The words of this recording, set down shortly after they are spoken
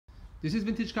This is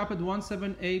Vintage Carpet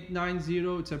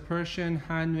 17890. It's a Persian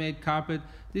handmade carpet.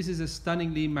 This is a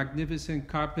stunningly magnificent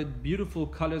carpet. Beautiful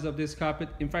colors of this carpet.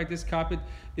 In fact, this carpet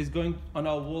is going on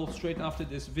our wall straight after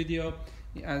this video.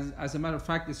 As a matter of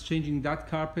fact, it's changing that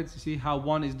carpet. You see how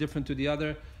one is different to the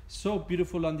other. So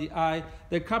beautiful on the eye.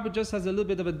 The carpet just has a little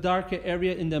bit of a darker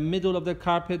area in the middle of the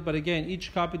carpet, but again,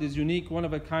 each carpet is unique, one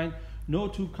of a kind. No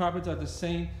two carpets are the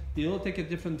same. They all take a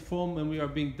different form when we are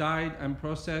being dyed and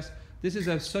processed. This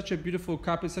is such a beautiful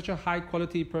carpet, such a high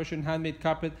quality Persian handmade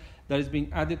carpet that is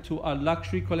being added to our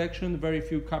luxury collection. Very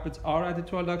few carpets are added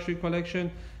to our luxury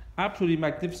collection. Absolutely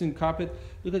magnificent carpet.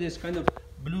 Look at this kind of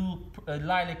blue,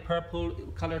 lilac purple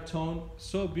color tone.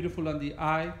 So beautiful on the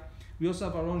eye. We also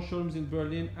have our own showrooms in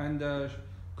Berlin and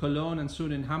Cologne and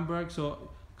soon in Hamburg. So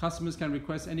customers can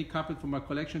request any carpet from our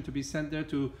collection to be sent there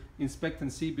to inspect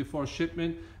and see before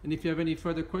shipment. And if you have any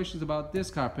further questions about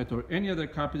this carpet or any other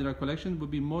carpet in our collection, we'll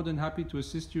be more than happy to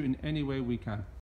assist you in any way we can.